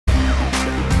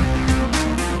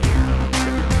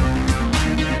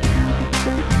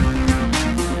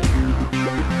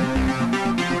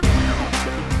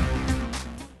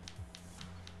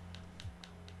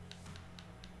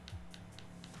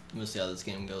this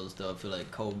game goes though. I feel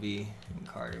like Kobe and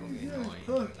Carter will be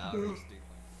annoying. Nowadays.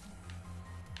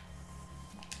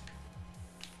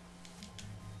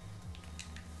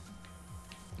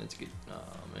 That's good.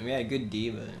 I mean, we had a good D,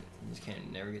 but you just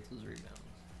can't never get those rebounds.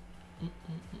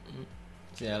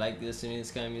 So yeah, I like listening to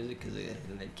this kind of music because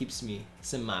it keeps me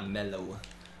semi-mellow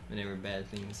whenever bad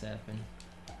things happen.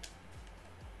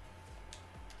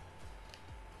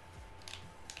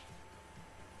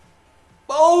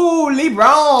 Oh,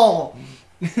 LeBron!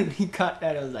 He caught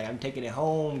that. I was like, I'm taking it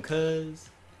home, cuz.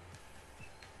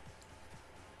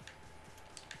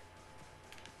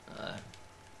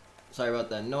 Sorry about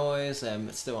that noise. I'm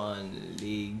still on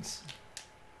leagues.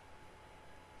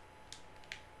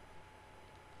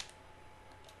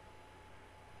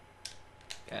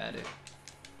 Got it.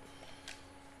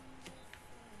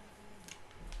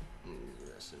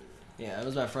 Yeah, it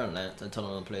was my friend Lance. I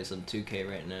told him to play some 2K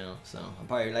right now. So I'll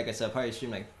probably, like I said, I'll probably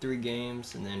stream like 3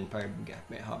 games and then probably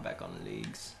hop back on the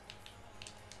leagues.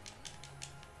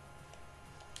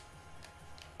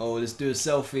 Oh, let's do a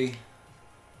selfie.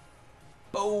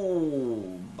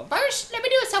 Boom! But first, let me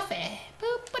do a selfie.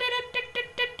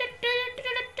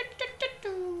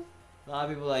 A lot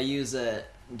of people that use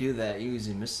that do that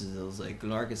using Mrs. Hills, like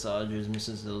Larkus Aldridge,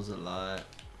 Mrs. Hills a lot.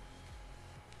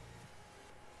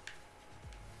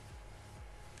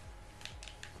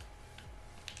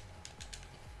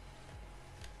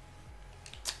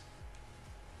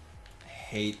 I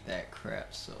hate that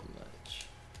crap so much.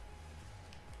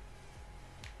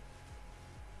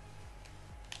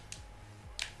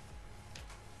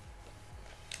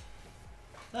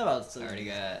 How about I already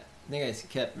got? I think I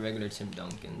kept regular Tim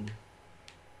Duncan.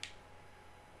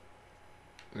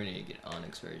 We need to get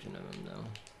Onyx version of him though,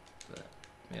 but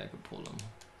maybe I could pull him.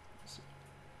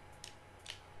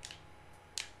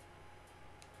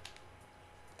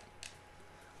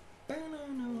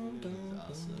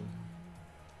 Awesome.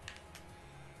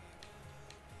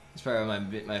 It's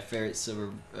probably my favorite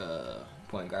silver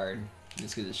point guard,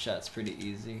 just because the shot's pretty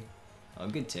easy. Oh,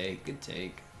 good take,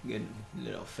 good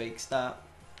little fake stop.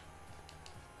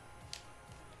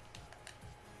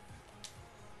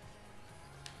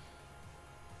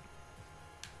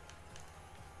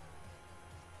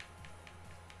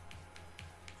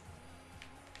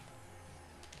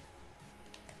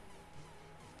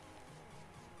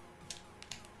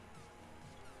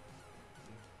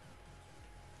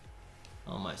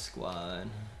 On my squad.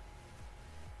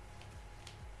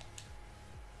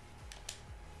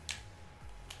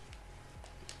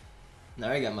 Now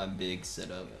I got my big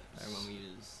setup. I when we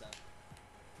use.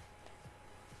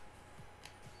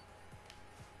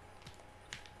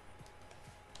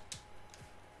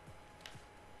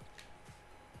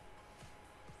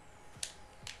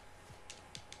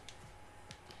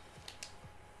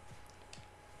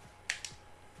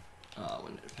 Oh, I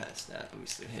wanted to pass that, but we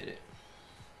still hit it.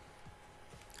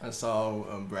 I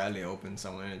saw Bradley open,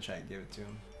 so I wanted to try to give it to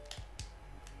him.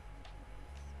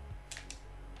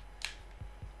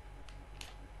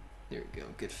 There we go,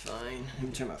 good find. Let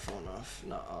me turn my phone off.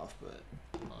 Not off, but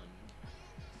on.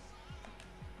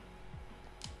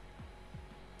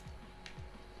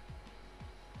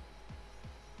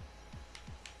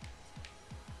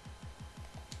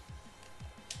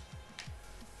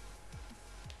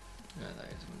 I thought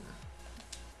he was gonna.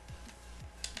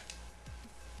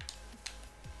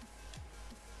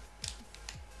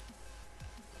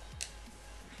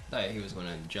 Thought he was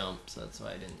gonna jump, so that's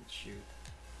why I didn't shoot.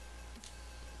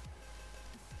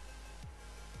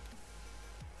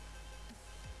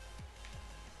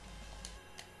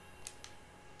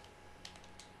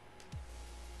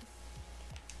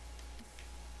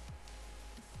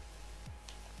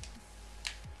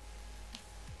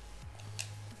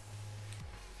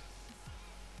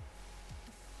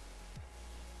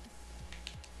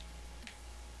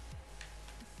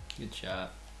 Good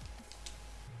shot.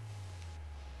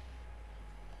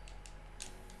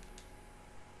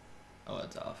 Oh,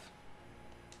 it's off.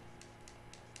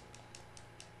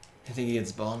 I think he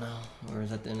gets ball now, or is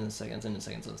that the end of the second? It's in the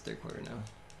second, so it's third quarter now.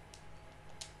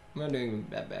 I'm not doing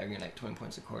that bad. I'm getting like 20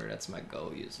 points a quarter. That's my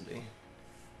goal usually.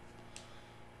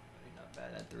 Not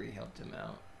bad. That 3 helped him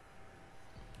out.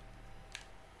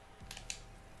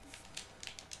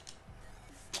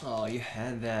 Oh, you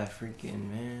had that freaking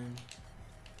man.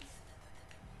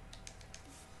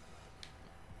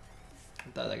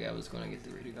 I thought that guy was gonna get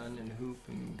the ready gun in the hoop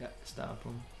and got to stop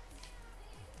him.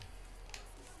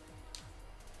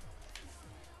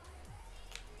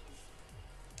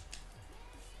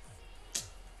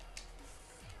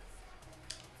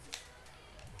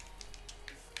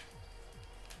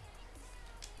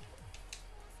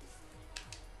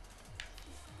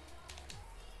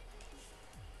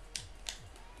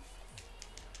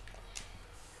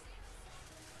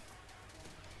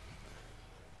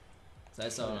 I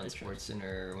saw it on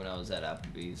SportsCenter when I was at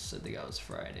Applebee's. I think I was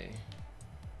Friday.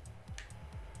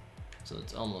 So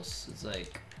it's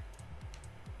like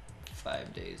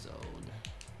 5 days old.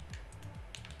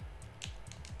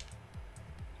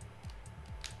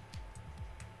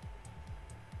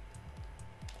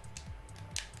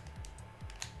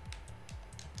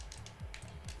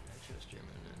 I trust German,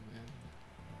 man.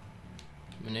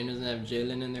 My name doesn't have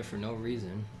Jalen in there for no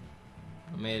reason.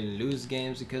 I may lose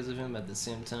games because of him. At the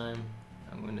same time,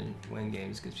 I'm going to win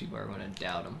games because people are going to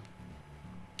doubt him.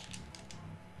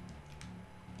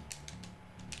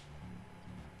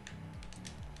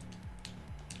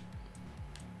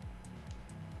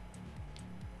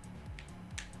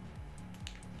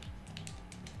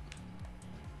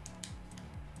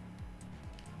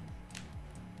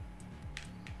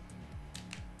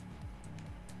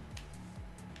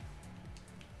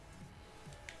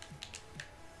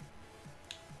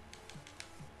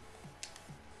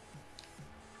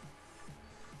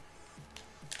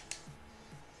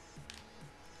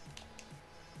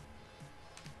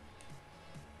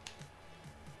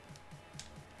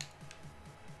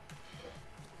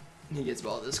 He gets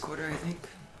ball this quarter, I think.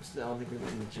 So I don't think we're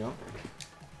going to jump.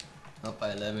 Up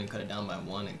by 11, cut it down by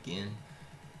 1 again.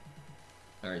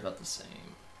 Or about the same.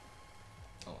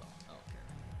 Oh well, I don't care.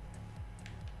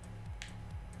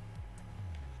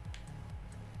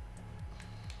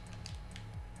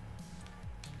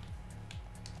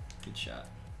 Good shot.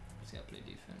 Just gotta play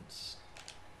defense.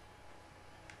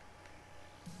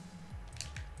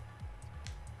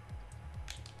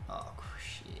 Oh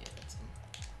shit.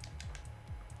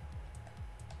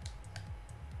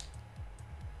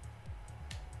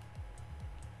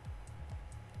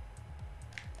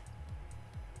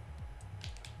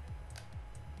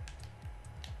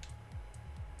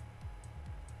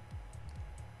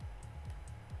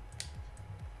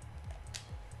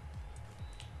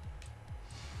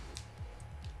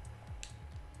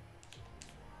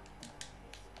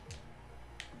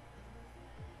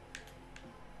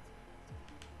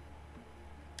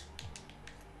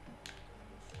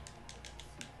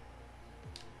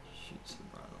 Shoots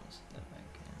LeBron, step back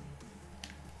in.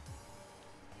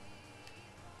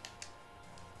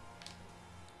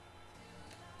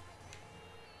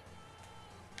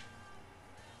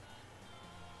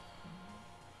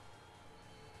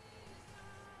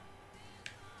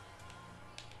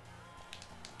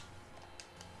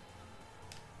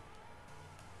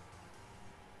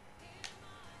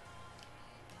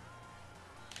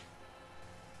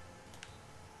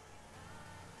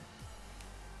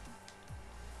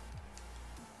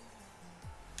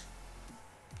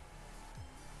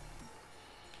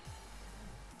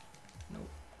 Nope.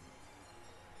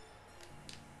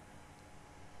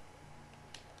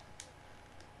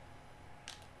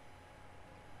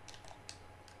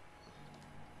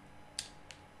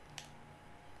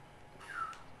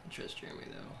 I trust Jeremy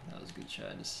though. That was a good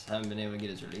shot. Just haven't been able to get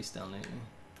his release down lately.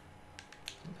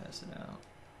 I'll pass it out.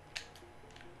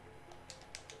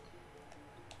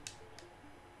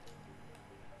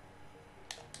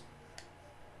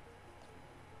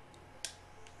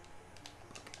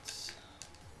 Buckets.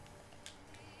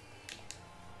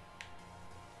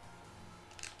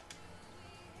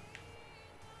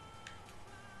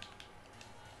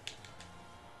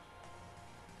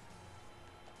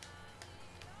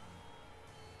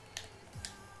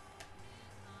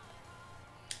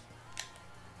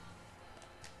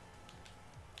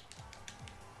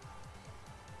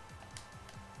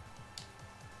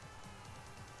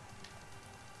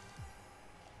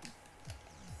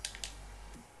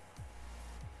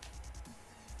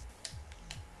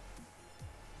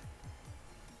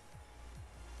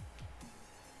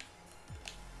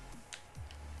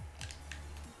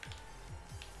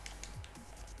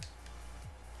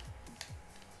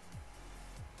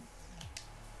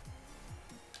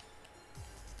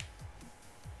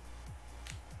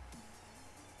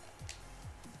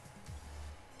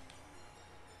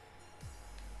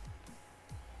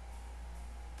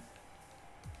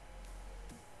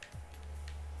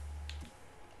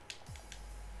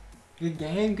 Good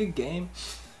game, good game.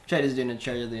 Tried just doing a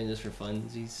charge at the end just for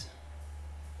funsies.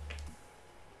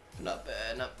 Not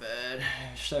bad, not bad.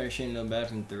 Started shooting a little bad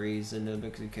from threes a little bit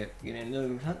because we kept getting a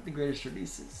little, not the greatest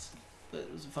releases. But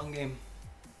it was a fun game.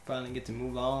 Finally get to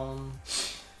move on.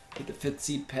 Get the 5th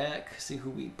seed pack. See who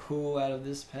we pull out of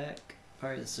this pack.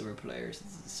 Probably the silver players.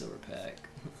 This is the silver pack.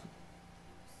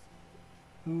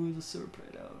 Who is the silver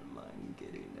player that I wouldn't mind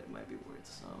getting that might be worth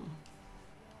some?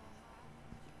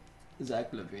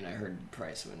 Zach Levine, I heard the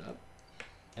price went up.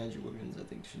 Andrew Wiggins, I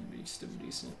think, should be still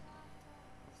decent.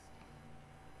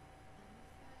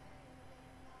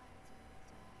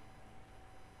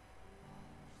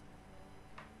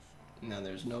 Now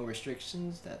there's no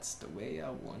restrictions. That's the way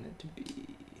I want it to be.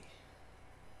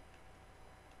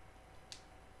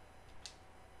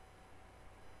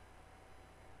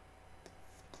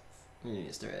 We need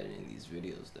to start editing these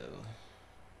videos though.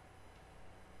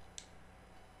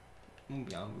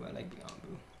 Bianbu, I like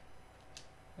Bianbu.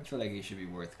 I feel like he should be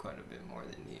worth quite a bit more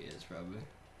than he is probably.